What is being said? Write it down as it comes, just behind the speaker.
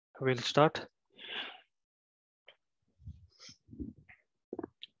We'll start.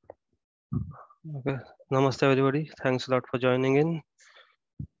 Okay. Namaste, everybody. Thanks a lot for joining in.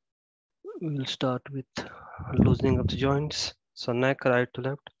 We'll start with loosening of the joints. So neck right to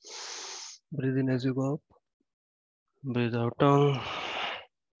left. Breathe in as you go up. Breathe out down.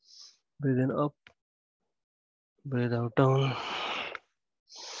 Breathe in up. Breathe out down.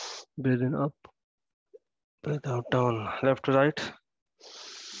 Breathe in up. Breathe out down. Left to right.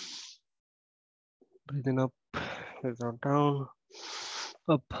 Breathe in up. Breathe out down.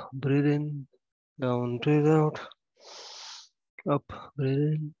 Up. Breathe in. Down. Breathe out. Up. Breathe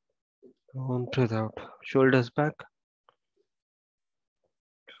in. Down. Breathe out. Shoulders back.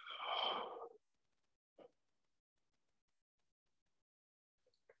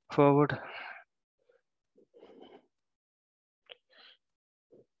 Forward.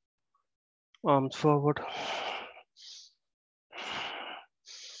 Arms forward.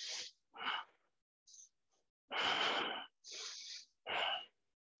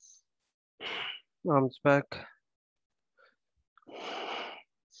 Arms back.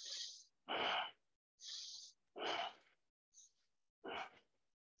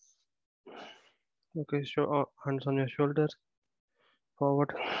 Okay, show hands on your shoulders.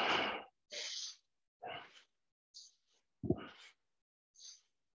 Forward.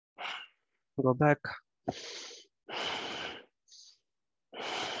 Go back.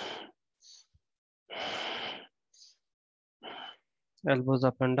 Elbows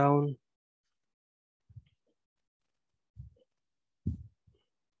up and down.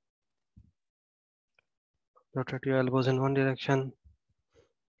 Rotate your elbows in one direction.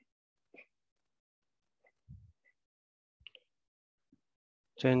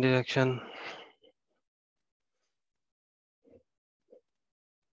 Change direction.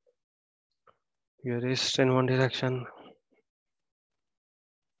 Your wrist in one direction.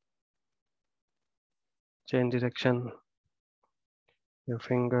 Change direction. Your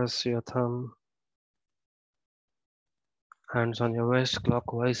fingers, your thumb. Hands on your waist,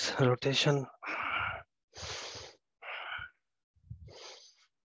 clockwise rotation.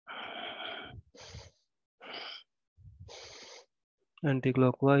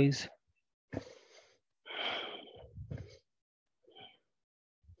 Anti-clockwise.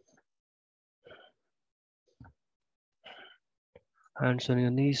 Hands on your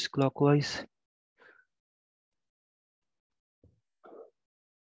knees, clockwise.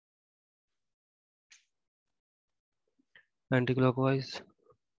 Anti-clockwise.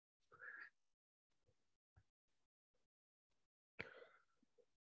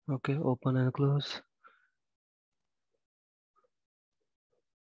 Okay, open and close.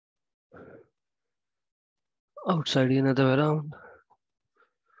 Outside in, other way around.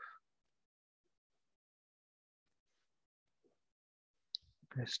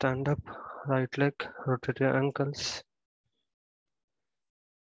 Okay, stand up, right leg, rotate your ankles.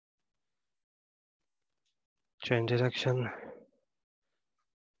 Change direction.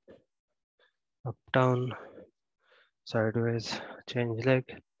 Up, down, sideways, change leg.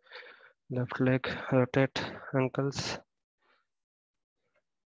 Left leg, rotate ankles.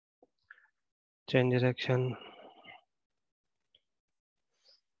 Change direction.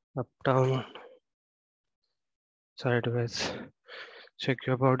 Up, down, sideways. Check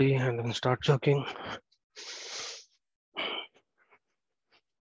your body and then start jogging.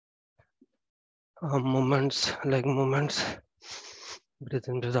 Arm movements, leg movements. Breathe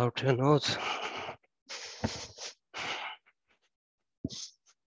in, breathe out your nose.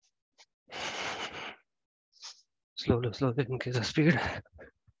 Slowly, slowly increase the speed.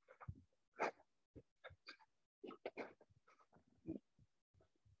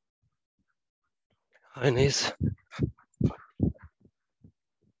 High knees.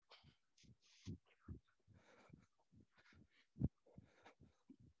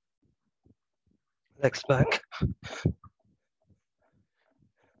 Legs back.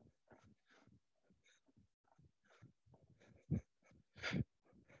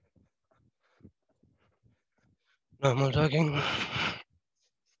 Normal jogging.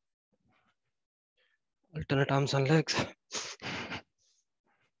 Alternate arms and legs.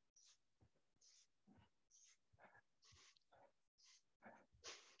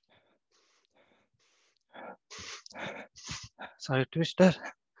 Side twister.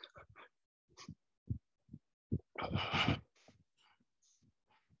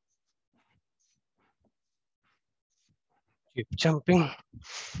 Keep jumping.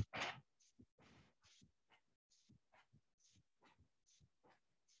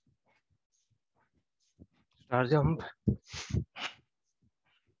 Star jump.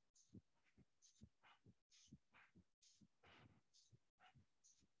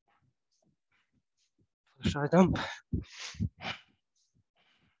 Try jump.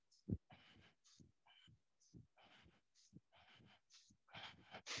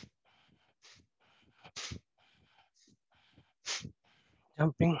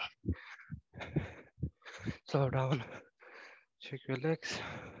 Jumping. Slow down. Check your legs.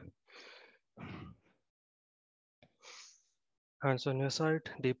 Hands on your side.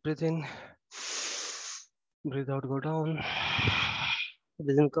 Deep breathe in. Breathe out, go down.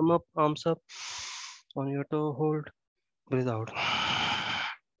 Breathe in, come up, arms up. On your toe, hold. Breathe out.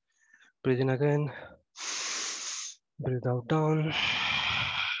 Breathe in again. Breathe out, down.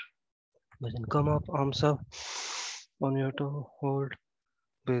 Breathe in, come up, arms up. On your toe, hold.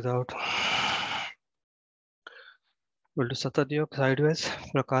 Breathe out. We'll do Satat Yog sideways.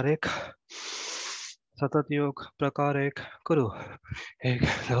 प्रकार एक. सतत योग प्रकार एक करो. 1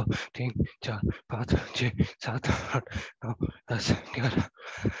 2 3 4 5 6 7 8 9 10 11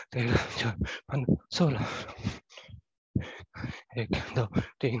 13 14 15 16. 1 2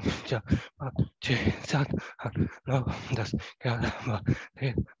 3 4 5 6 7 8 9 10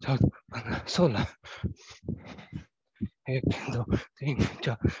 11 12 13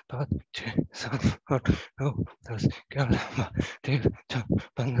 14 15 16. 1 2 3 4 5 6 7 8 9 10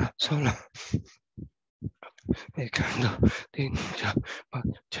 11 12 13 14 15 16. 1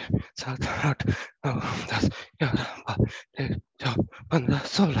 2 3 4 5 6 7 8 9 10 11 12 13 14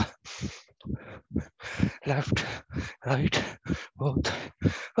 15 16. Left, right, both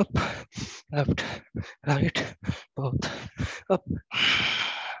up. Left, right, both up.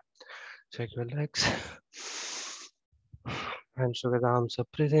 Check your legs. Hands together, arms up,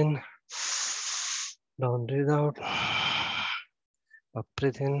 breathe in. Down, breathe out. Up,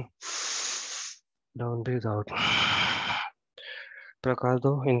 breathe in. Down, breathe out. प्रकार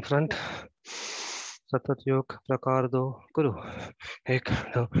दो in front. सतत योग प्रकार दो करो. 1 2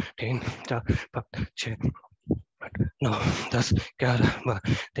 3 4 5 6 8 9 10 11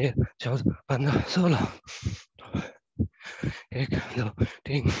 12 13 14 15 16.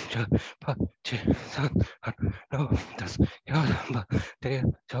 1 2 3 4 5 6 7 8 9 10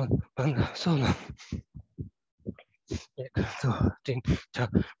 11 12 13 14 15 16. 1 2 3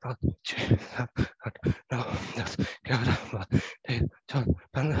 4 5 6 7 8 9 10 11 12 13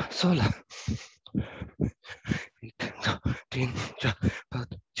 14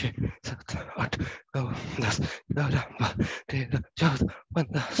 15 16. 1 2 3 4 5 6 7 8 9 10 11 12 13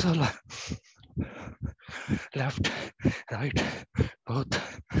 14 15 16. Left, right, both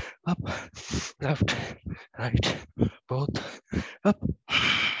up. Left, right, both up.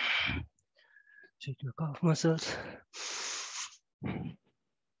 Check your calf muscles.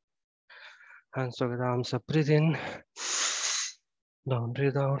 Hands together, arms up, breathe in. Down,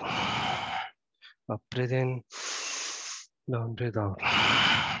 breathe out. Up, breathe in. Down, breathe out.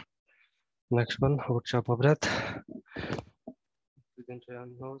 Next one, wood chopper breath. Breathe into your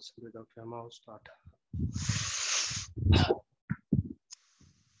nose, breathe out your mouth, start.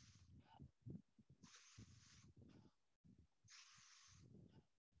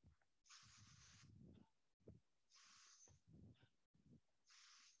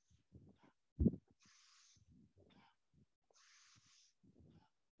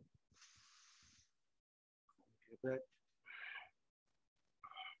 Breath.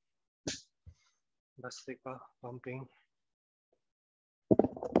 Bhastrika pumping.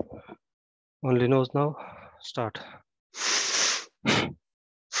 Only nose now. Start.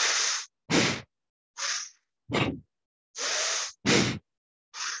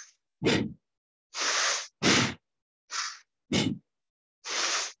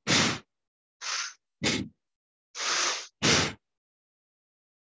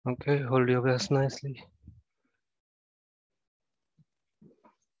 Okay, hold your breath nicely.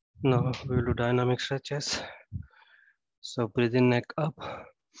 Now we will do dynamic stretches. So breathe in, neck up.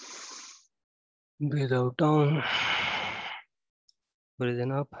 Breathe out, down. Breathe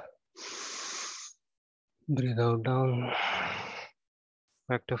in, up. Breathe out, down.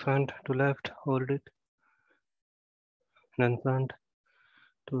 Back to front, to left, hold it. Then front,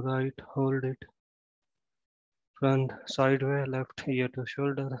 to right, hold it. Front, sideway, left ear to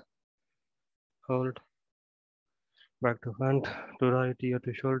shoulder, hold. Back to front, to right ear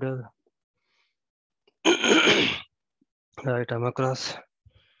to shoulder. Right arm across,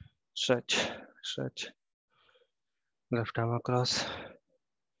 stretch, stretch. Left arm across,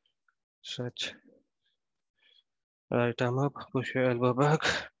 stretch. Right arm up, push your elbow back.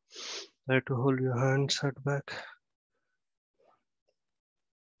 Try to hold your hand set back.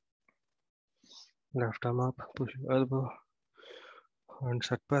 Left arm up, push your elbow. Hand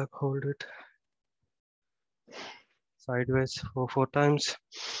set back, hold it. Sideways 4 times.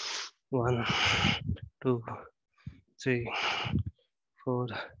 1, 2, 3, 4,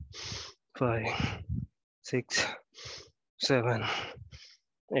 5, 6, 7,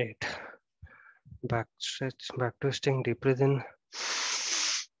 8. Back stretch, back twisting, deep breathe in.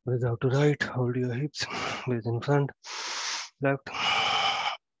 Breathe out to right, hold your hips, breathe in front, left,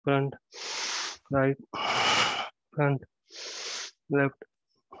 front, right, front, left,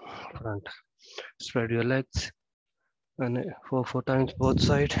 front. Spread your legs and four times both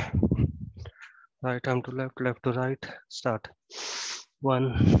side. Right arm to left, left to right. Start.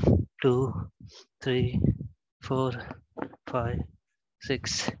 1, 2, 3, 4, 5,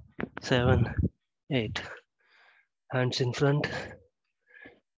 6, 7, 8. Hands in front,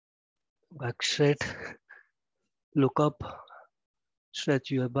 back straight. Look up,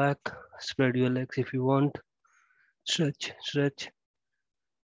 stretch your back, spread your legs if you want. Stretch, stretch.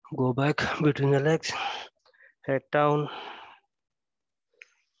 Go back between the legs, head down.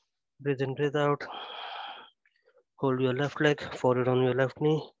 Breathe in, breathe out. Hold your left leg, forehead on your left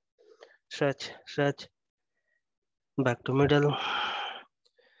knee. Stretch, stretch. Back to middle.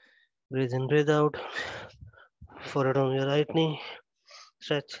 Breathe in, breathe out. Forehead on your right knee.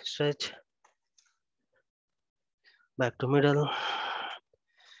 Stretch, stretch. Back to middle.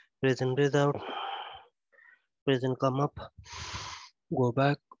 Breathe in, breathe out. Breathe in, come up. Go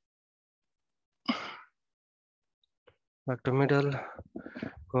back. Back to middle.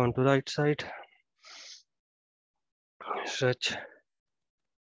 Go on to right side. Stretch.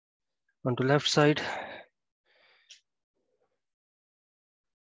 On to left side.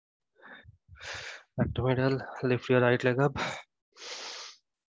 Back to middle. Lift your right leg up.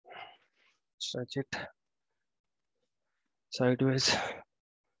 Stretch it. Sideways.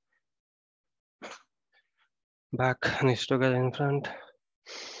 Back, knees together in front.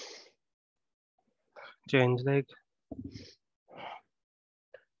 Change leg.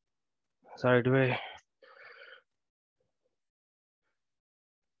 Sideway.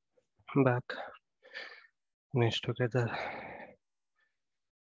 Back, knees together.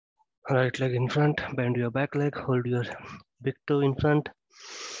 Right leg in front. Bend your back leg. Hold your big toe in front.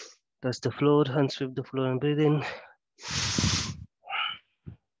 Touch the floor. Unsweep the floor and breathe in.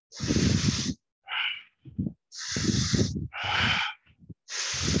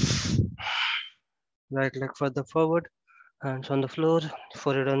 Right leg further forward. Hands on the floor.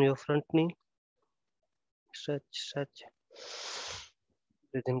 Forehead on your front knee. Stretch, stretch.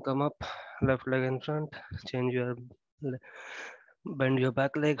 Breathe in, come up. Left leg in front. Change your bend your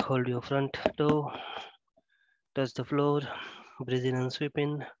back leg. Hold your front toe. Touch the floor. Breathe in and sweep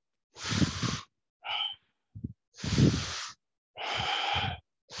in.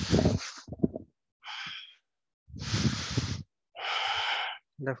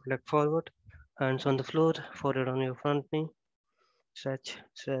 Left leg forward. Hands on the floor. Forehead on your front knee. Stretch,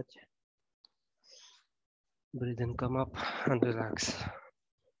 stretch. Breathe in, come up and relax.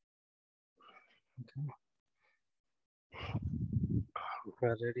 Okay. We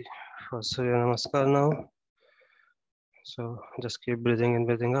are ready for Surya Namaskar now. So just keep breathing in,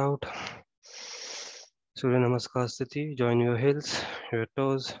 breathing out. Surya Namaskar Sthiti. Join your heels, your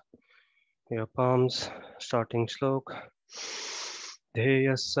toes, your palms. Starting slok.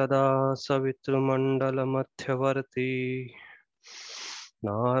 Dheya sada savitru madhyavarti.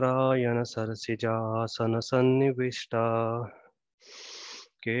 Narayana Sarsijasana Sannivishta.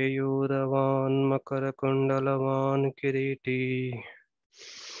 Keyuravan Makarakundalavaan Kiriti.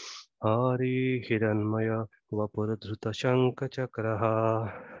 Hari Hiranmaya Vapuradhruta Shanka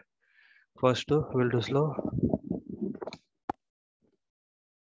Chakraha. First two, we'll do slow.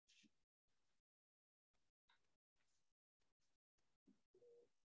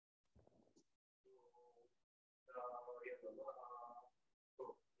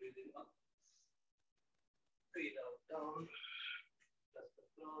 Breathing up, feet out down, touch the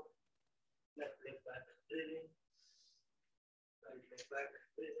floor, left leg back, breathing, right leg back,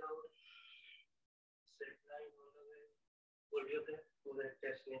 breathe out, straight line all the way, hold your breath, pull the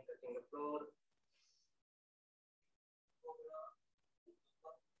chest knee touching the floor,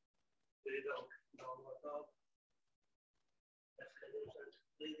 breathe out, downward dog, left leg in front,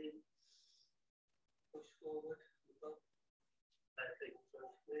 breathe in, push forward, look up, right leg in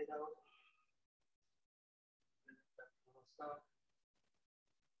front, breathe out, back to the start.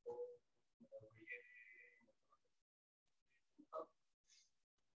 Up,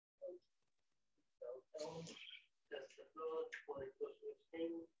 down, touch the floor, body push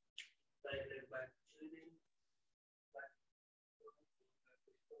in, right leg back, breathing, back,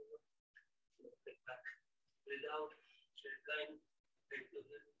 forward, left leg back, breathe out, straight line, head to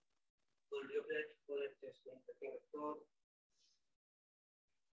head, hold your breath, forehead, chest, knee, touching the floor.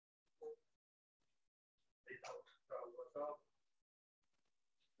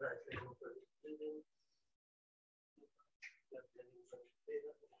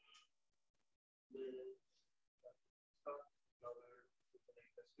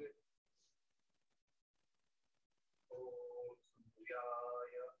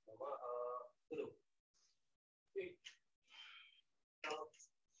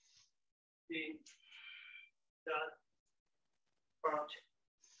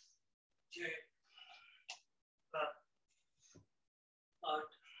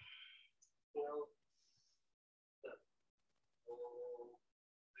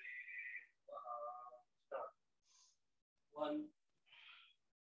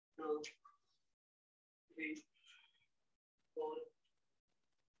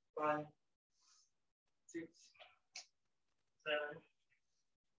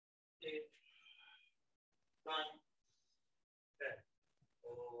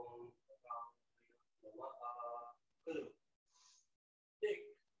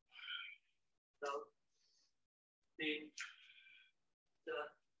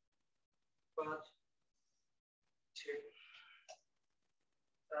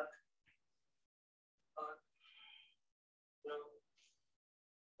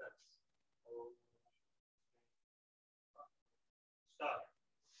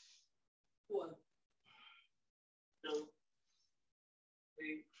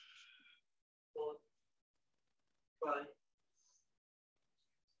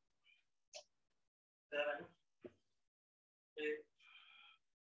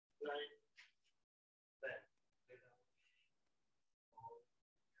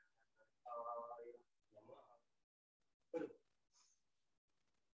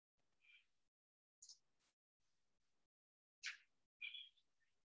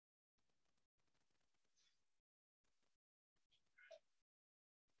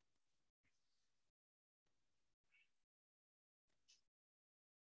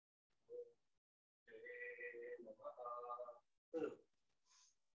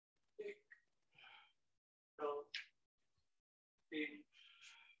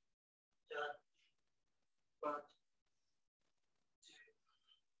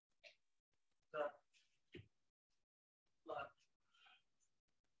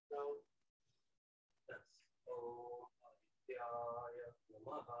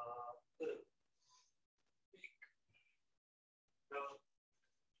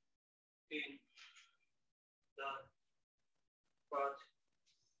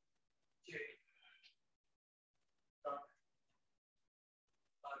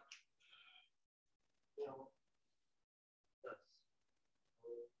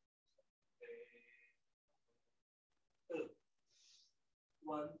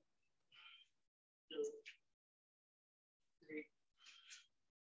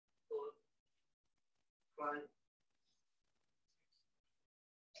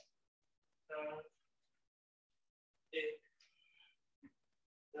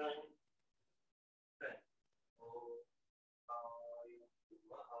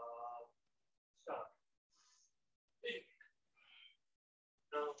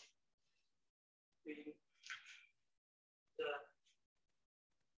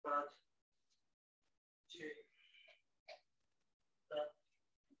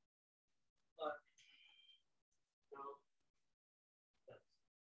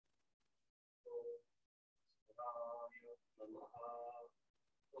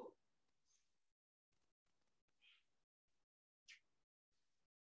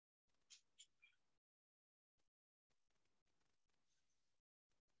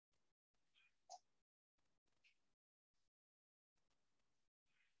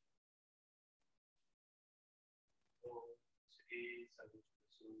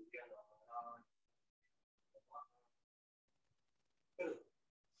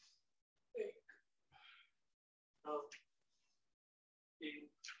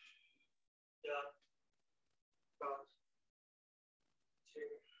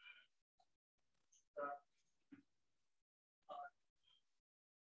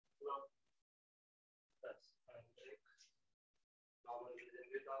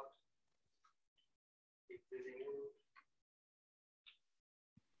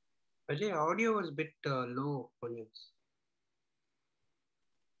 Ajay, audio was a bit low on yours.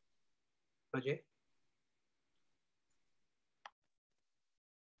 Ajay,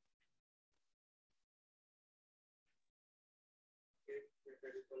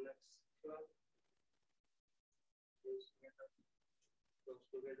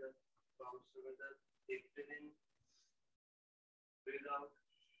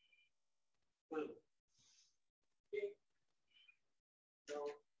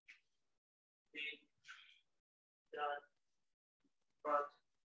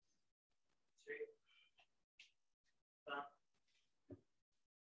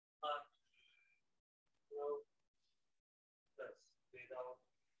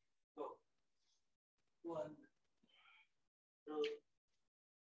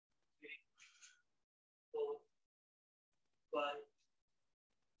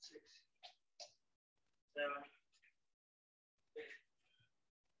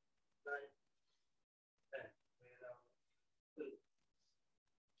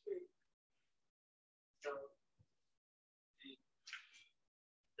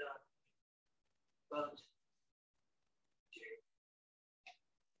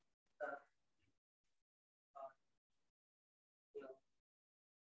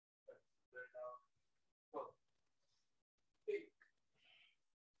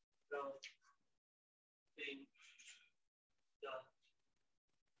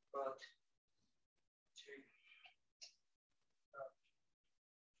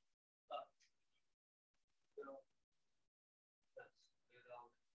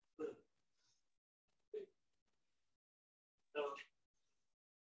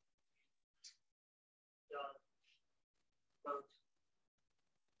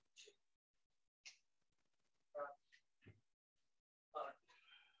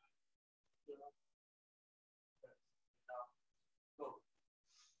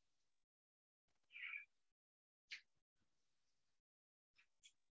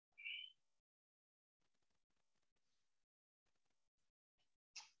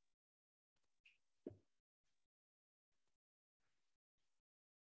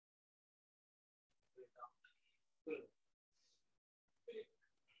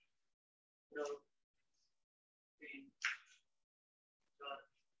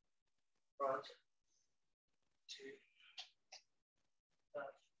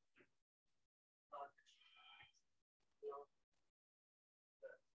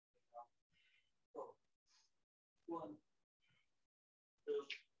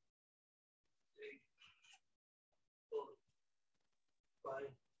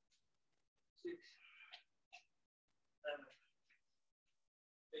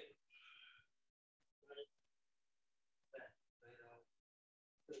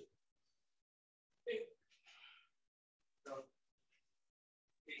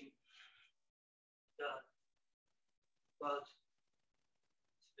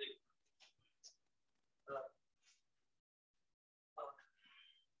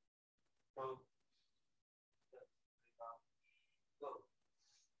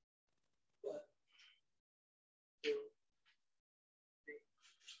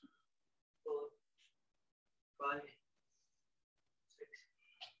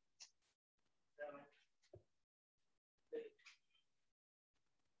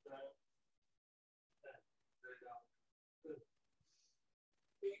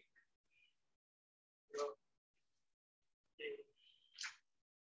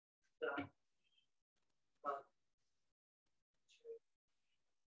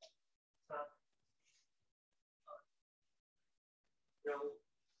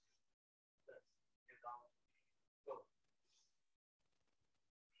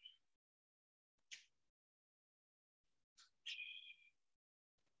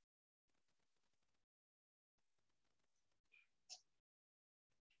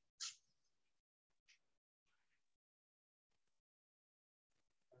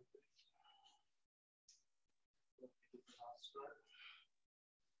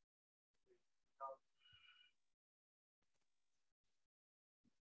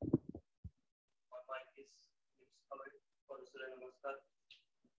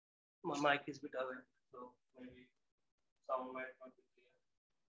 My mic is a bit away, so maybe sound might not be clear.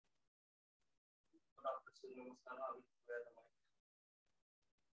 But after Surya Namaskar, I will wear the mic.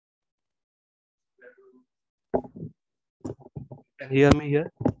 Can you hear me here?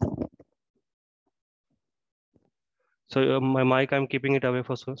 So my mic, I'm keeping it away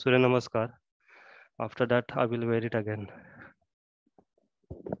for Surya Namaskar. After that, I will wear it again.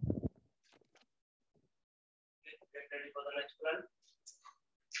 Get ready for the next plan.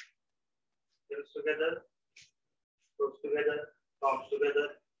 Heels together, toes together, palms together.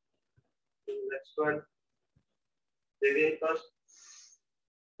 Do the next one. Breathe in first.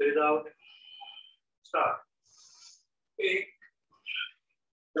 Breathe out. Start. 1,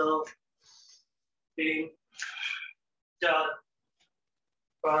 2, 3, 4,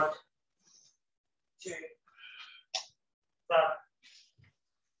 5, 6, 7, 8,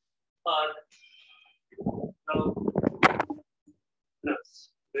 9, 10.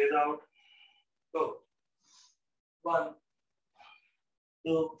 Breathe out. Go. 1,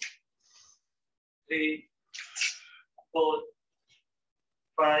 2, 3, 4,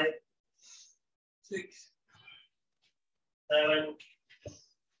 5, 6, 7,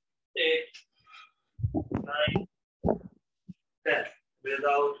 8, 9, 10. breathe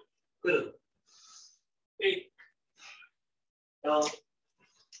out, good. 8, 9,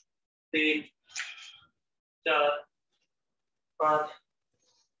 3, 4, 5,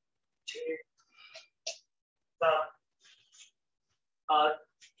 6, 7, 8,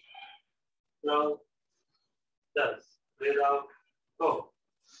 9, 10. Breathe out, go.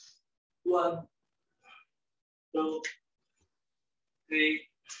 1, 2, 3,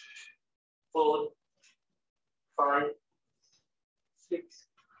 4, 5, 6,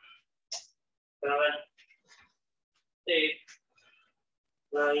 7, 8,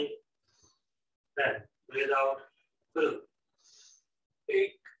 9, 10. Breathe out, good.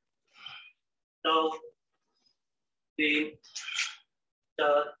 8, 9, 3,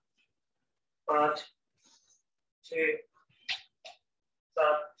 4, 5, 6, 7, 8,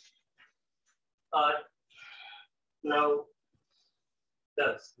 9, 10.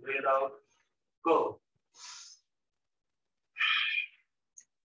 Breathe out, go.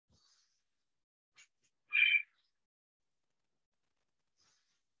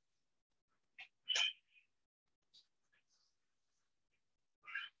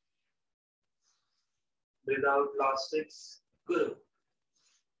 Breathe out, last 6, good.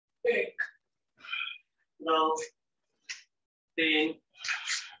 8, 9, 3,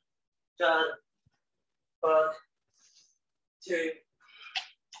 4, 5, 6, 7, 8,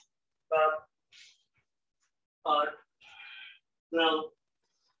 9,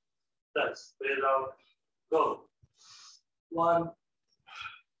 10. Breathe out, go. 1,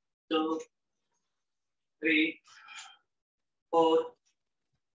 2, 3, 4,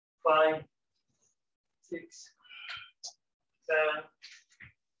 5, 6, 7,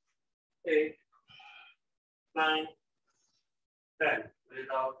 8, 9, 10.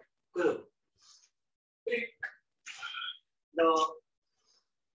 Breathe out, good. 8, 9,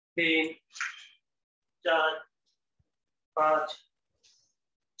 3, 4, 5, 6,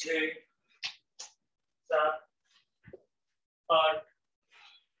 7, 8, 9,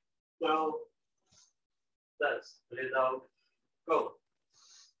 10. Breathe out, go.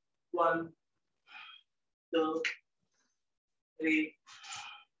 1, 2, 3,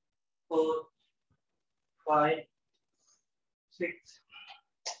 4, 5, 6,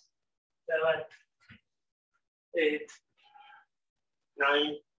 7, 8,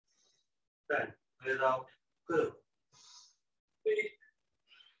 9, 10. Breathe out, good. 8,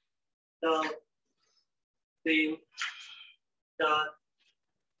 9, 3, 4,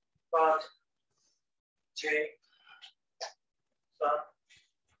 5, 6, 7,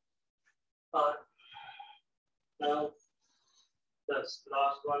 8, 9, 10.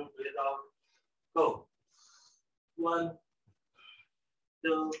 Last one, breathe out, go. 1,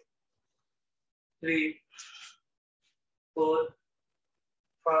 2, 3, 4,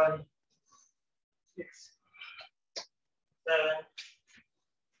 5, 6, 7,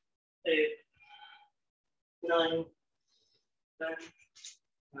 8, 9, 10.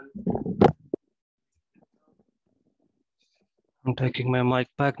 I'm taking my mic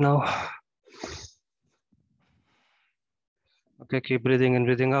back now. Okay, keep breathing in,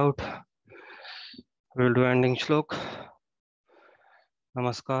 breathing out. We'll do ending shlok.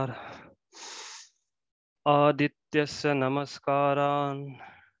 Namaskar. Adityasya namaskaran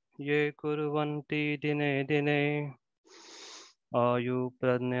ye kurvanti dine dine ayu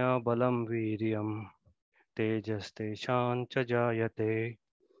pradnya balam viryam tejaste shancha jayate.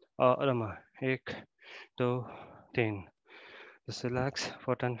 Rama, 1, 2, 3. Just relax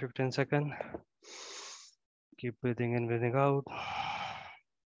for 10-15 seconds. Keep breathing in, breathing out.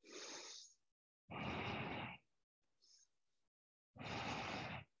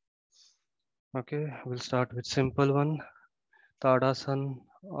 Okay, we'll start with simple one. Tadasan,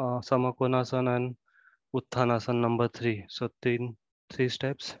 Samakonasan and Utthanasan number 3. So three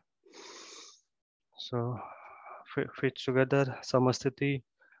steps. So fit together, Samastiti,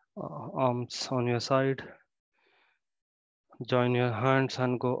 arms on your side. Join your hands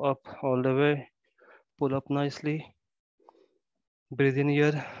and go up all the way. Pull up nicely. Breathe in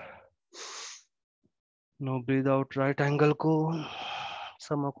here. Now breathe out, right angle cone.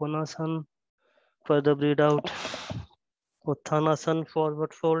 Samakonasan. Further breathe out. Utthanasan,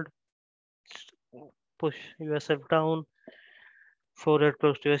 forward fold. Push yourself down. Forehead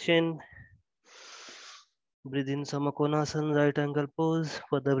close to your chin. Breathe in Samakonasan, right angle pose.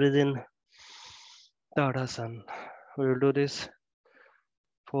 Further breathe in Tadasan. We will do this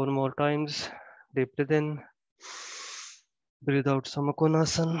 4 more times. Deep breathe in. Breathe out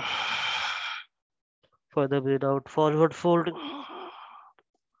Samakonasan. Further breathe out, forward fold.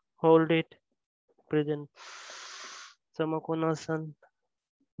 Hold it. Breathe in Samakonasan.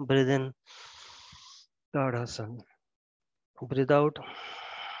 Breathe in Tadasan. Breathe out.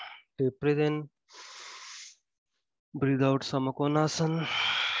 Deep breathe in. Breathe out Samakonasan.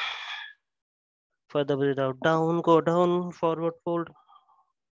 Further breathe out. Down. Go down. Forward fold.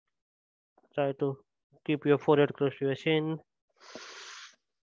 Try to keep your forehead close to your chin.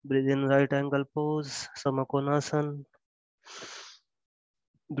 Breathe in right angle pose. Samakonasan.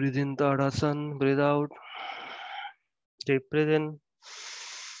 Breathe in Tadasan. Breathe out. Deep breathe in.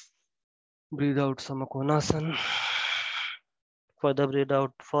 Breathe out Samakonasan. Further breathe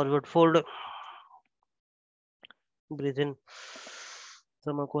out. Forward fold. Breathe in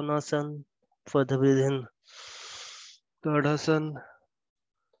Samakonasan. Further breathe in Tadasan.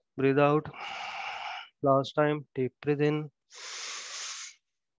 Breathe out. Last time. Deep breathe in.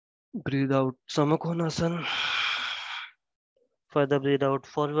 Breathe out Samakonasan. Further breathe out.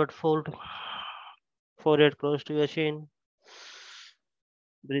 Forward fold. Forehead close to your chin.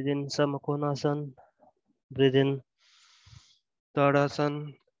 Breathe in Samakonasan. Breathe in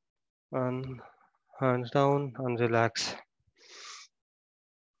Tadasan. And hands down and relax.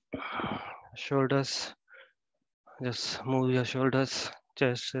 Shoulders. Just move your shoulders.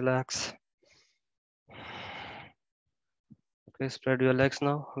 Chest relax. Okay, spread your legs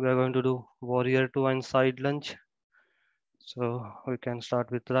now. We are going to do warrior two and side lunge. So we can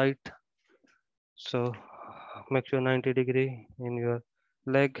start with right. So make sure 90-degree in your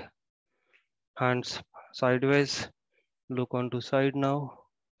leg, hands sideways. Look onto side now.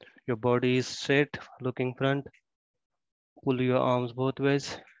 Your body is straight, looking front. Pull your arms both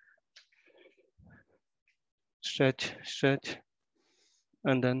ways. Stretch, stretch,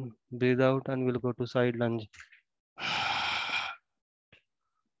 and then breathe out and we'll go to side lunge.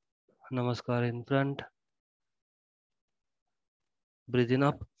 Namaskar in front. Breathe in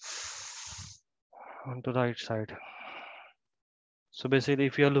up onto right side. So basically,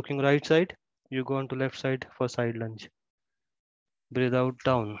 if you are looking right side, you go on to left side for side lunge. Breathe out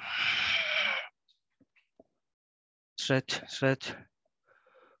down. Stretch, stretch.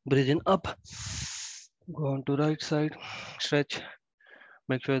 Breathe in up. Go on to right side. Stretch.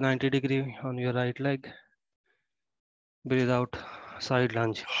 Make sure 90-degree on your right leg. Breathe out. Side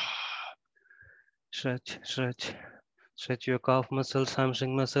lunge. Stretch, stretch. Stretch your calf muscles,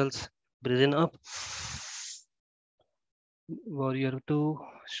 hamstring muscles. Breathe in up. Warrior two.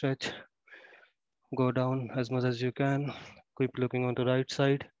 Stretch. Go down as much as you can. Keep looking on the right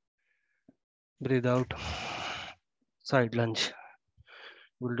side. Breathe out. Side lunge.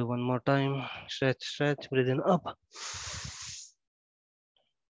 We'll do one more time. Stretch, stretch. Breathe in up.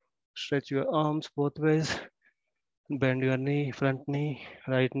 Stretch your arms both ways. Bend your knee, front knee,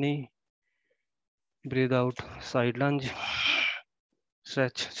 right knee. Breathe out. Side lunge.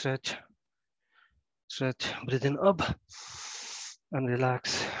 Stretch, stretch, stretch. Breathe in up and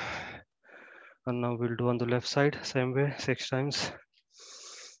relax. And now we'll do on the left side, same way, 6 times.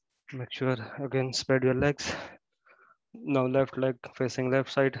 Make sure again spread your legs. Now left leg facing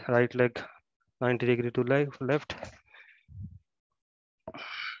left side, right leg 90-degree to left.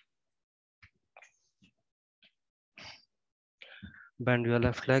 Bend your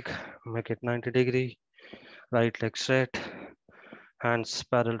left leg, make it 90-degree. Right leg straight, hands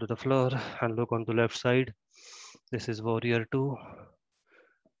parallel to the floor and look on the left side. This is warrior two.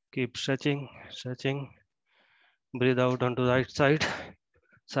 Keep stretching, stretching. Breathe out onto right side,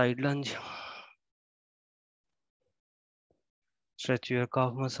 side lunge. Stretch your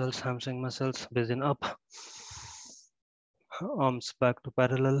calf muscles, hamstring muscles. Breathe in up. Arms back to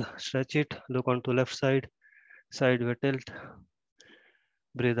parallel. Stretch it. Look onto left side. Sideway tilt.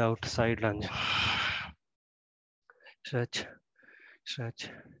 Breathe out. Side lunge. Stretch. Stretch.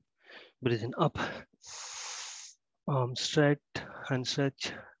 Breathe in up. Arms straight and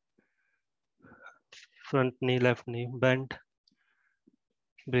stretch. Front knee, left knee bend.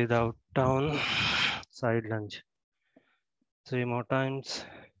 Breathe out. Down. Side lunge. 3 more times.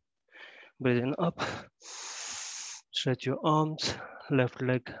 Breathe in up. Stretch your arms. Left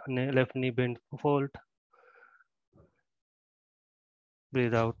leg, left knee bend fold.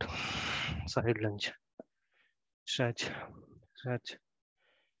 Breathe out. Side lunge. Stretch. Stretch.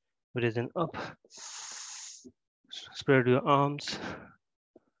 Breathe in up. Spread your arms.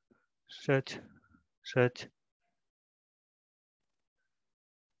 Stretch. Stretch.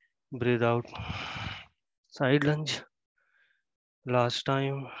 Breathe out. Side lunge. Last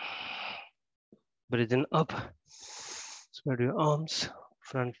time. Breathe in up. Spread your arms.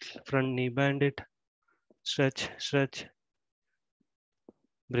 Front knee bend it. Stretch. Stretch.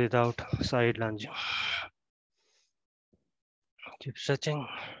 Breathe out. Side lunge. Keep stretching.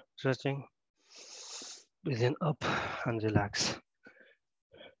 Stretching. Breathe in up and relax.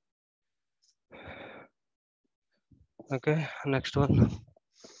 Okay, next one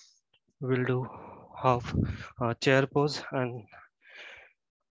we'll do half chair pose and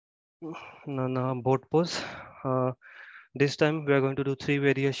boat pose. Uh, this time we are going to do three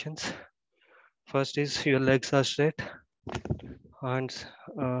variations. First is your legs are straight, and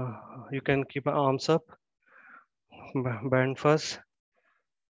you can keep arms up, bend first,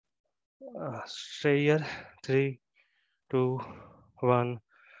 stay here, three, two, one,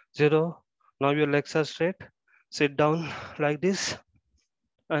 zero. Now your legs are straight. Sit down like this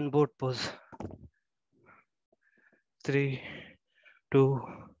and boat pose. Three, two,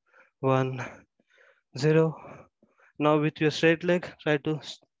 one, zero. Now with your straight leg, try to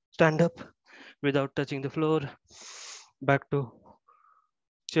stand up without touching the floor. Back to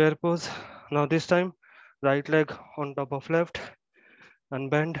chair pose. Now this time, right leg on top of left and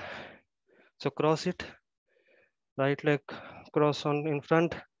bend. So cross it. Right leg cross on in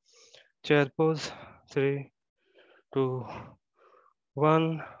front. Chair pose. Three, two,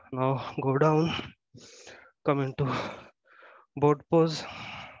 one. Now go down. Come into boat pose.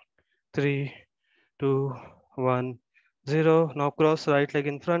 Three, two, one, zero. Now cross right leg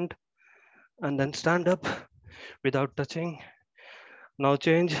in front and then stand up without touching. Now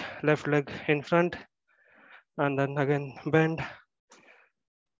change left leg in front and then again bend.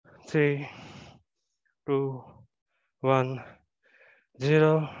 Three, two, one,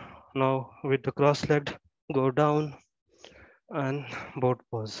 zero. Now with the cross leg, go down and boat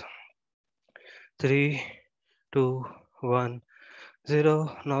pose. Three, two, one,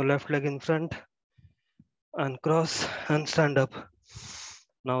 zero. Now left leg in front and cross and stand up.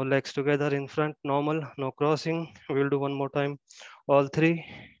 Now legs together in front, normal, no crossing. We'll do one more time. All three,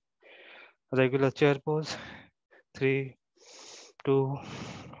 regular chair pose. Three, two,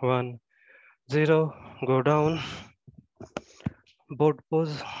 one, zero. Go down, boat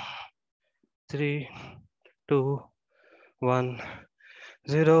pose. Three, two, one,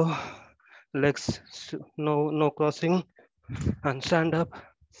 zero. Legs no crossing and stand up.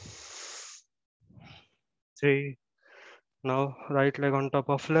 Three. Now right leg on top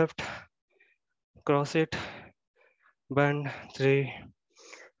of left. Cross it. Bend. Three,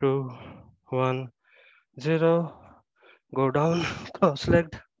 two, one, zero. Go down. Cross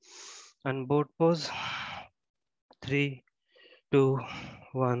legged and boat pose. Three, two,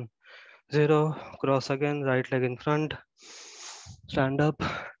 one, zero. Cross again. Right leg in front. Stand up.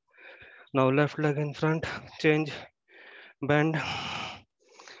 Now left leg in front. Change. Bend.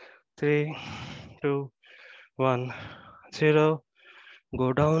 Three, two, one, zero.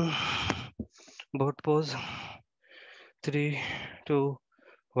 Go down. Boat pose. Three, two,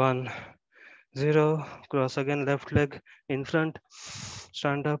 one, zero. Cross again. Left leg in front.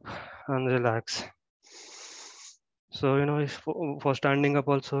 Stand up and relax. So if for standing up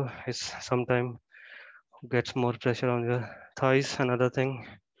also is sometime gets more pressure on your thighs. Another thing,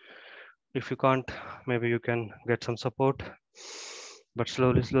 if you can't, maybe you can get some support. But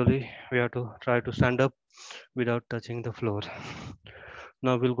slowly, we have to try to stand up without touching the floor.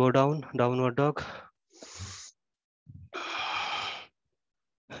 Now we'll go down, downward dog.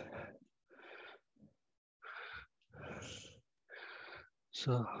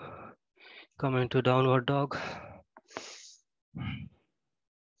 So come into downward dog.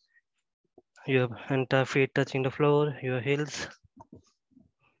 Your entire feet touching the floor, your heels,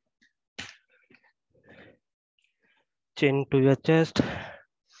 chin to your chest.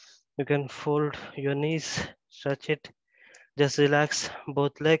 You can fold your knees, stretch it, just relax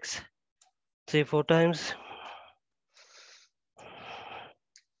both legs 3-4 times.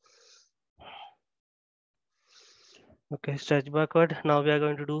 Okay, stretch backward. Now we are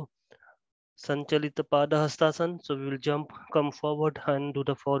going to do Sanchalita Pada Hastasana. So we will jump, come forward and do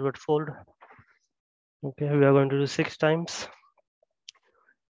the forward fold. Okay, we are going to do 6 times.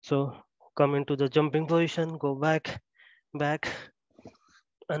 So come into the jumping position, go back, back,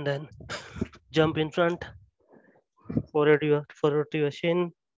 and then jump in front, forward to your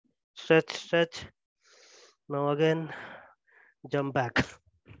shin, stretch, stretch. Now again, jump back.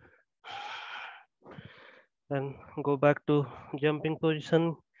 Then go back to jumping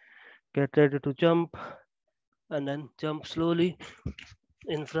position, get ready to jump, and then jump slowly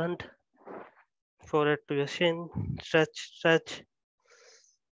in front, forward to your shin, stretch, stretch,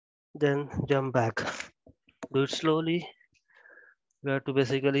 then jump back. Do it slowly. We have to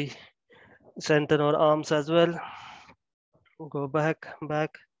basically center our arms as well. Go back,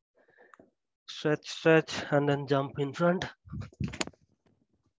 back, stretch, stretch, and then jump in front.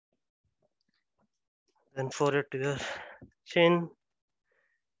 Then forward to your chin.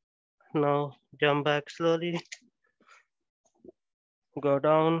 Now jump back slowly. Go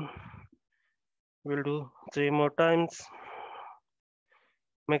down, We'll do 3 more times.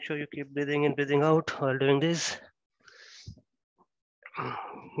 Make sure you keep breathing in, breathing out while doing this.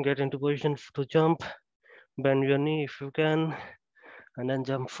 Get into position to jump. Bend your knee if you can, and then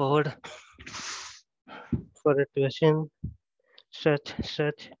jump forward for a twist. Stretch,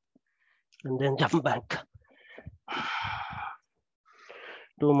 stretch, and then jump back.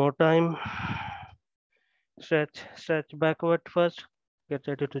 2 more time. Stretch, stretch backward first. Get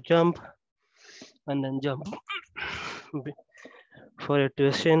ready to jump, and then jump for a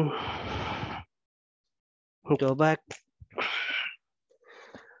twist. Go back.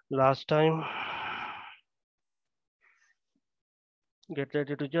 Last time. Get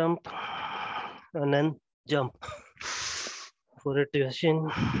ready to jump, and then jump for a twist.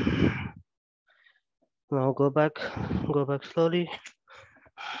 Now go back slowly.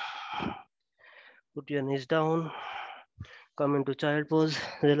 Put your knees down. Come into child pose.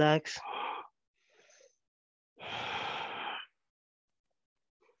 Relax.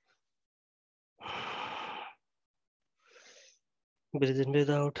 Breathe in, breathe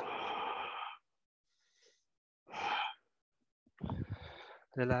out.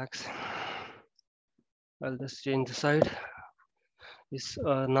 Relax. I'll just change the side. This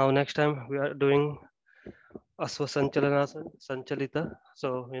now next time we are doing Aswa Sanchalanasana, Sanchalita.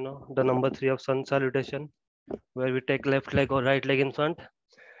 So the number 3 of Sun Salutation, where we take left leg or right leg in front.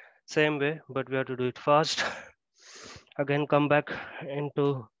 Same way, but we have to do it fast. Again, come back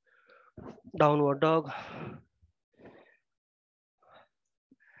into downward dog,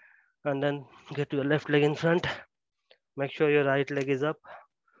 and then get your left leg in front. Make sure your right leg is up.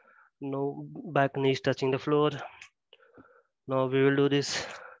 No back knees touching the floor. Now we will do this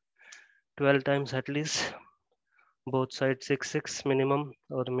 12 times at least. Both sides 6 minimum,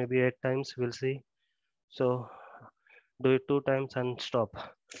 or maybe 8 times. We'll see. So do it 2 times and stop.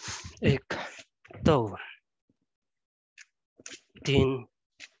 1, 2, 3,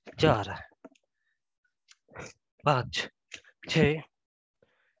 4, 5, 6,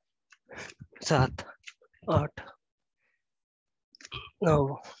 7, 8, 9,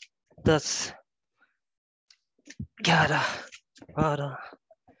 10, 11, 12.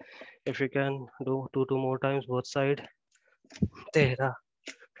 If you can do two more times both side. 13,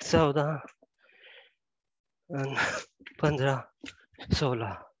 14, and 15,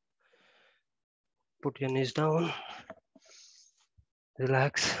 16. Put your knees down.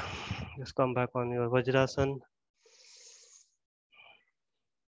 Relax. Just come back on your Vajrasan.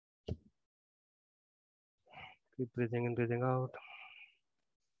 Keep breathing in, breathing out.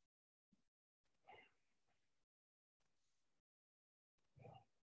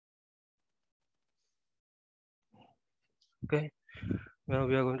 Okay. Now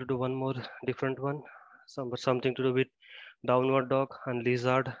we are going to do one more different one. Something to do with downward dog and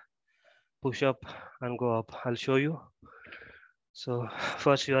lizard. Push up and go up. I'll show you. So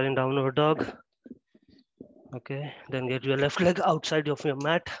first you are in downward dog. Okay. Then get your left leg outside of your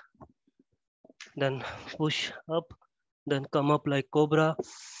mat. Then push up. Then come up like cobra.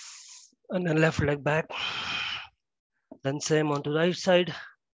 And then left leg back. Then same onto right side.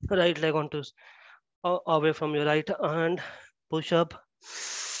 Right leg onto away from your right hand. Push up.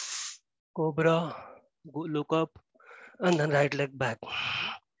 Cobra. Look up. And then right leg back.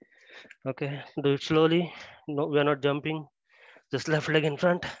 Okay. Do it slowly. No, we are not jumping. Just left leg in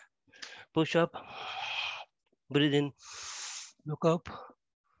front. Push up. Breathe in. Look up.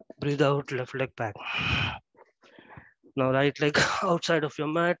 Breathe out. Left leg back. Now right leg outside of your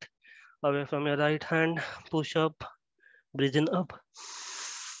mat. Away from your right hand. Push up. Breathe in up.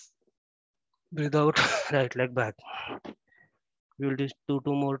 Breathe out. Right leg back. We will do two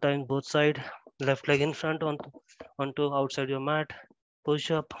more times both side. Left leg in front onto outside your mat.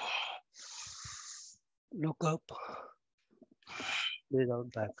 Push up. Look up. Breathe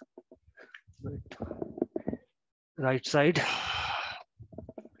out back. Right side.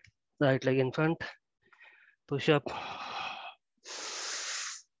 Right leg in front. Push up.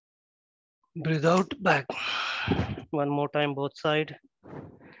 Breathe out back. One more time both side.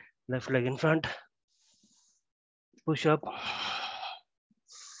 Left leg in front. Push up.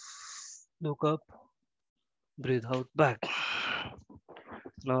 Look up. Breathe out back.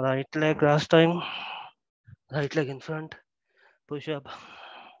 Now right leg last time. Right leg in front. Push up.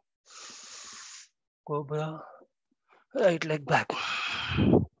 Cobra. Right leg back.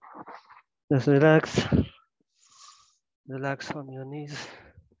 Just relax. Relax on your knees.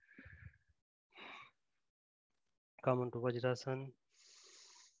 Come onto Vajrasan.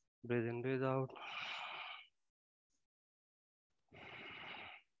 Breathe in, breathe out.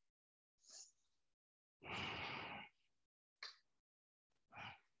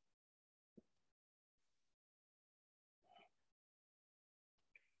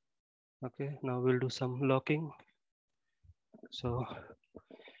 Okay, now we'll do some locking. So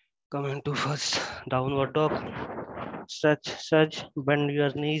come into first downward dog. Stretch, bend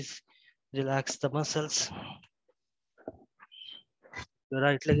your knees, relax the muscles. Your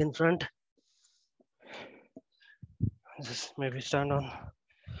right leg in front. Just maybe stand on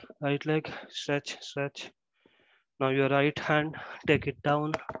right leg. Stretch. Now your right hand, take it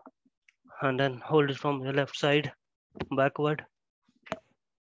down and then hold it from your left side backward.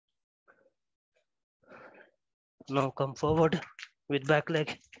 Now come forward with back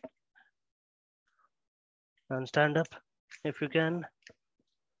leg and stand up if you can.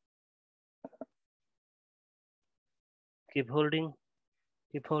 Keep holding.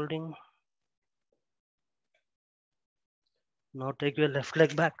 Now take your left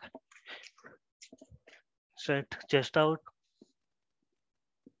leg back. Straight chest out.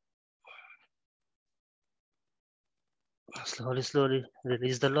 Slowly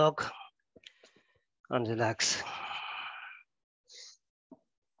release the lock and relax.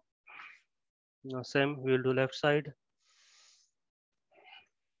 Now same, we'll do left side.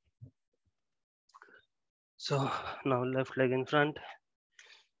 So now left leg in front,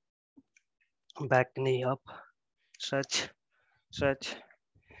 back knee up, stretch, stretch,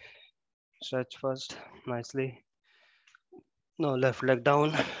 stretch first, nicely. Now left leg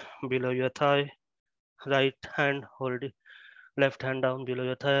down below your thigh, right hand hold it, left hand down below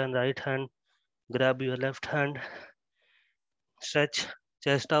your thigh and right hand grab your left hand, stretch,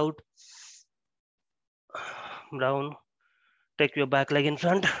 chest out, down, take your back leg in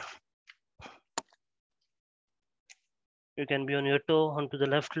front. You can be on your toe onto the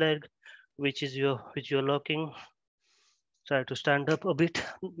left leg, which you're locking. Try to stand up a bit,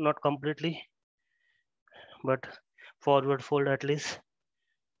 not completely, but forward fold at least.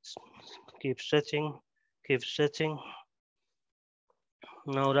 Keep stretching, keep stretching.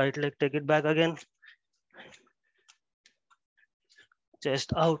 Now right leg, take it back again.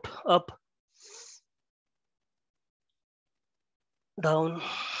 Chest out, up, down.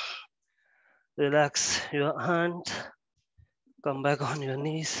 Relax your hands. Come back on your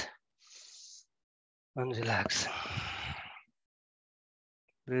knees and relax.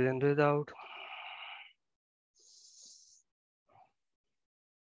 Breathe in, breathe out.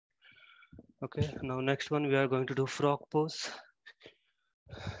 Okay, now next one we are going to do frog pose.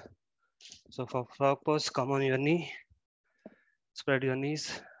 So for frog pose, come on your knee, spread your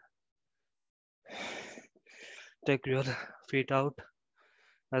knees, take your feet out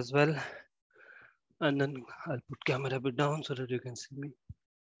as well, and then I'll put camera a bit down so that you can see me.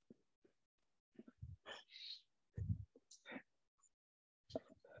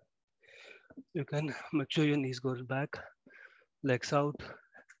 You can make sure your knees goes back, legs out.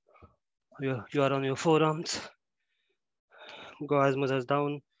 You are on your forearms. Go as much as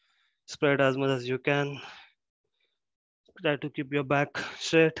down, spread as much as you can. Try to keep your back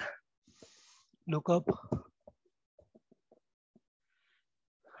straight. Look up.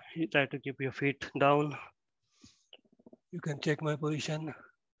 You try to keep your feet down. You can check my position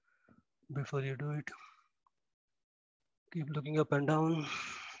before you do it. Keep looking up and down.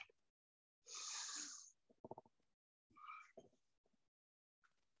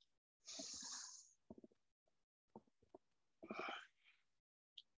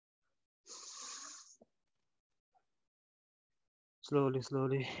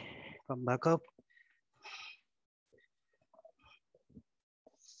 Slowly, come back up.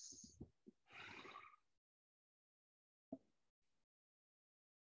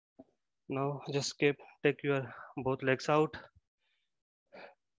 Now just take your both legs out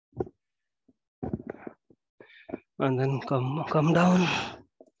and then come down.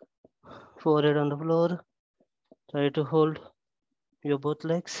 Forehead on the floor. Try to hold your both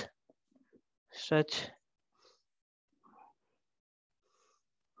legs. Stretch.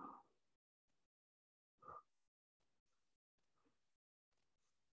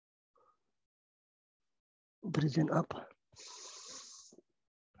 Breathe in up.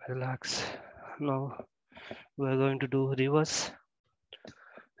 Relax. Now we're going to do reverse.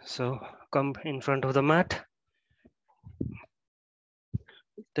 So come in front of the mat.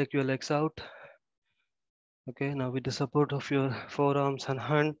 Take your legs out. Okay, now with the support of your forearms and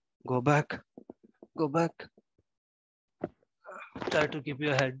hand, go back. Go back. Try to keep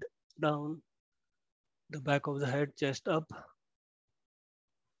your head down. The back of the head, chest up.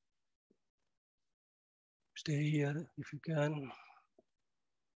 Stay here if you can.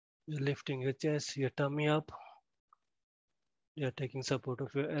 You're lifting your chest, your tummy up. You're taking support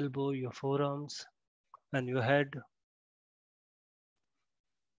of your elbow, your forearms, and your head.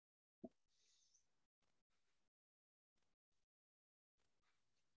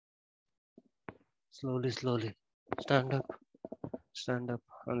 Slowly, slowly. Stand up, stand up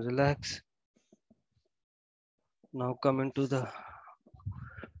and relax. Now come into the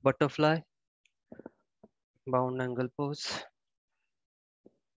butterfly, bound angle pose.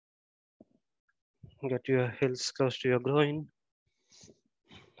 Get your heels close to your groin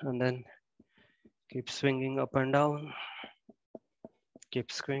and then keep swinging up and down.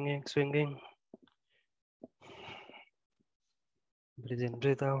 Keep swinging, swinging. Breathe in,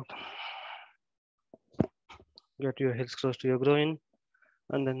 breathe out. Get your heels close to your groin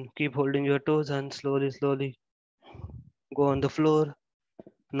and then keep holding your toes and slowly, slowly go on the floor.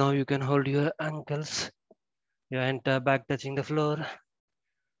 Now you can hold your ankles, your entire back touching the floor.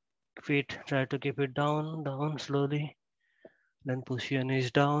 Feet, try to keep it down, down slowly. Then push your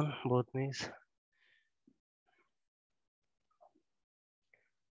knees down, both knees.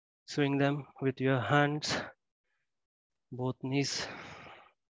 Swing them with your hands, both knees.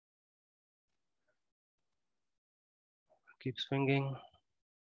 Keep swinging,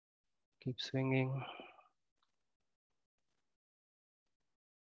 keep swinging.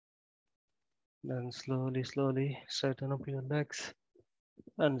 Then slowly, slowly straighten up your legs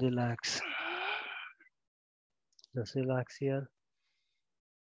and relax. Just relax here.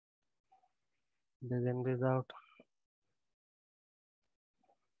 Breathe in, breathe out.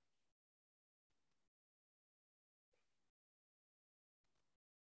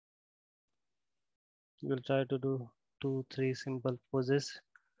 We'll try to do 2, 3 simple poses.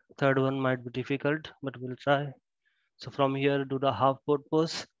 Third one might be difficult, but we'll try. So from here, do the half boat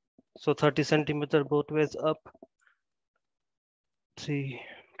pose. So 30 centimeter both ways up. 3,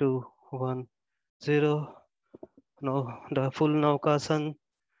 2, 1, 0. Now the full Naukasan.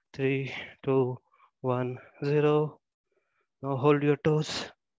 3, 2, 1, 0. Now hold your toes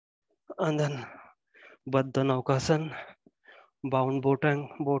and then Baddha Naukasan. Bound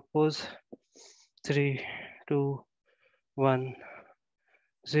boat pose. 3, 2, 1,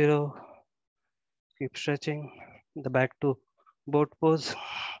 0. Keep stretching the back to boat pose.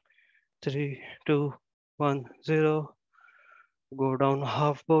 3, 2, 1, 0. Go down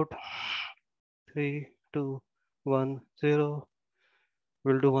half boat. 3, 2, 1, 0.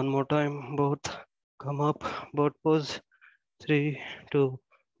 We'll do one more time. Both come up. Boat pose. 3, 2,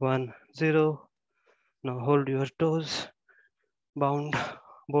 1, 0. Now hold your toes. Bound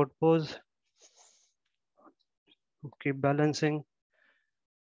boat pose. Keep balancing.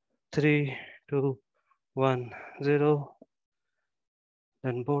 3, 2, 1, 0.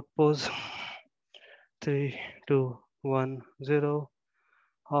 Then boat pose. 3, 2, 1, 0.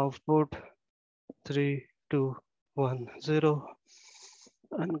 Half boat. 3, 2, 1, 0.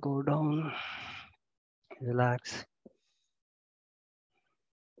 And go down. Relax.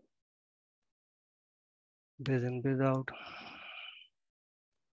 Breathe in, breathe out.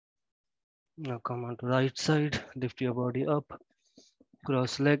 Now come on to right side. Lift your body up.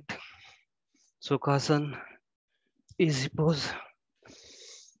 Cross-legged. Sukhasan. Easy pose.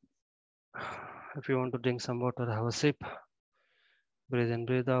 If you want to drink some water, have a sip. Breathe in,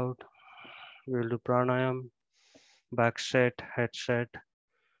 breathe out. We will do pranayam. Back straight, head straight.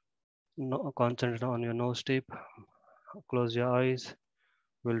 No, concentrate on your nose tip. Close your eyes.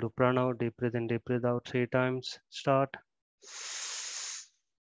 We'll do prana. Deep breathe in, deep breathe out 3 times. Start.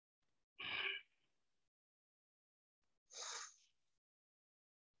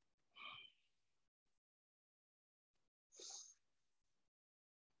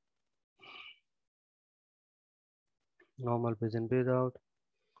 Normal breathe in, breathe out.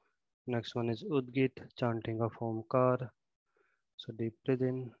 Next one is Udgit, chanting of Omkar. So deep breathe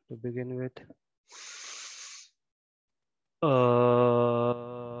in to begin with.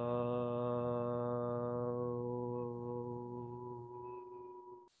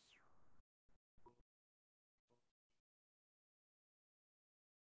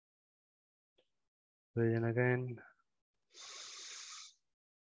 Breathe in again.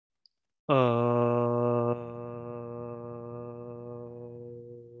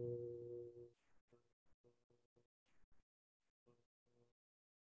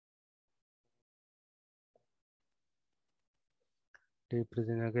 Deep breathe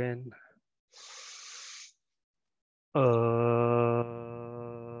in again.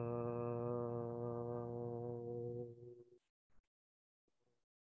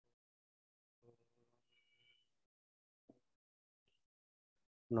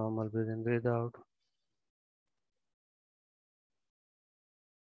 Normal breathe in, breathe out.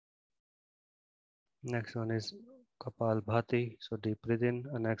 Next one is Kapal Bhati. So deep breathe in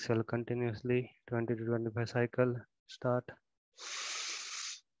and exhale continuously. 20 to 25 cycle. Start.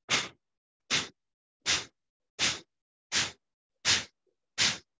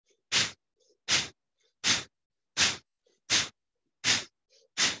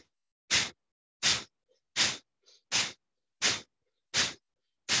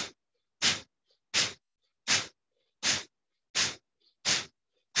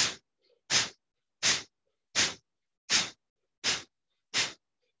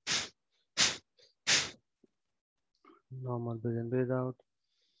 Normal breathe in, breathe out.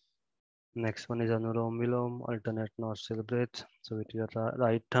 Next one is Anulom Vilom, alternate nostril breath. So with your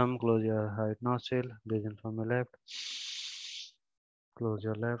right thumb, close your right nostril, breathe in from your left. Close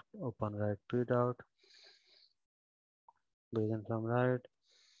your left, open right, breathe out. Breathe in from right,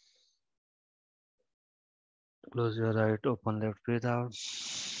 close your right, open left, breathe out.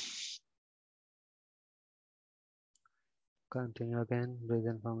 Continue again, breathe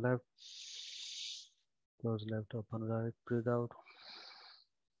in from left, close left, open right, breathe out.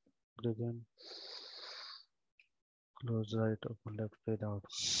 Breathe in, close right, open left, breathe out.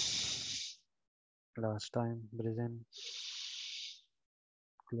 Last time, breathe in,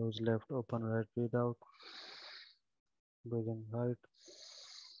 close left, open right, breathe out. Breathe in right,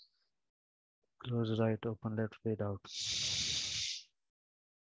 close right, open left, breathe out.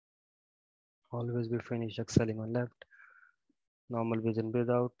 Always be finished exhaling on left. Normal breathe in, breathe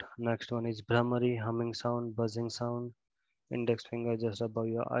out. Next one is Brahmari, humming sound, buzzing sound. Index finger just above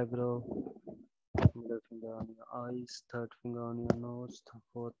your eyebrow. Middle finger on your eyes. Third finger on your nose.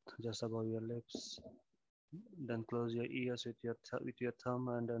 Fourth just above your lips. Then close your ears with your thumb,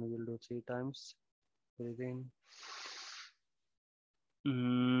 and then we'll do 3 times. Breathe in.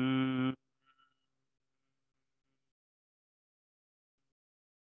 Mm.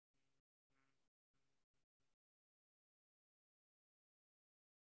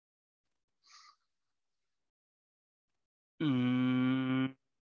 Mm.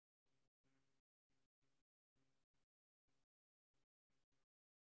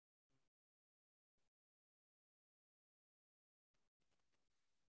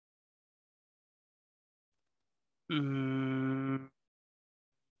 Mm.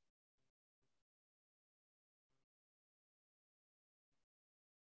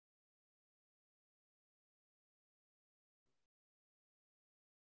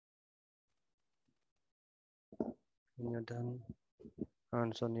 When you're done,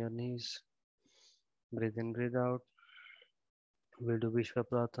 hands on your knees. Breathe in, breathe out. We'll do Vishwa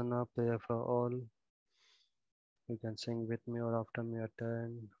Pratana, prayer for all. You can sing with me or after me your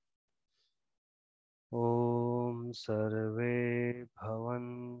turn. Om Sarve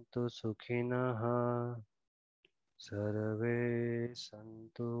Bhavantu Sukhinah Sarve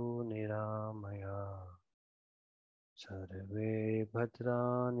Santu Niramaya Sarve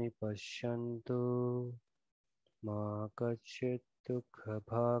Bhadrani Pashyantu Ma Kachit Dukha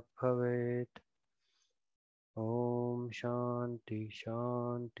Bhag Bhavet. Om Shanti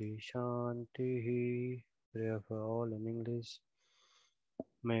Shanti Shanti. Prayer for all in English.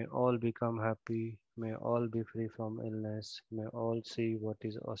 May all become happy. May all be free from illness. May all see what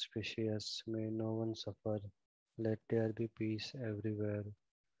is auspicious. May no one suffer. Let there be peace everywhere.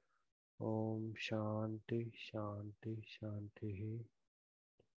 Om Shanti Shanti Shanti.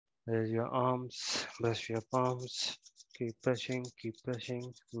 Raise your arms, brush your palms. Keep pressing,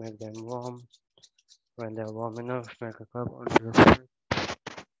 make them warm. When they're warm enough, make a cup under your forehead.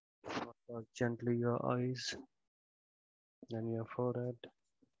 Massage gently your eyes, then your forehead,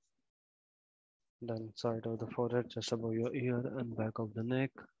 then side of the forehead just above your ear and back of the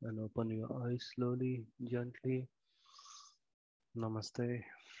neck, and open your eyes slowly, gently. Namaste.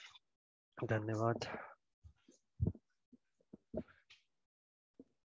 Dhanyavad.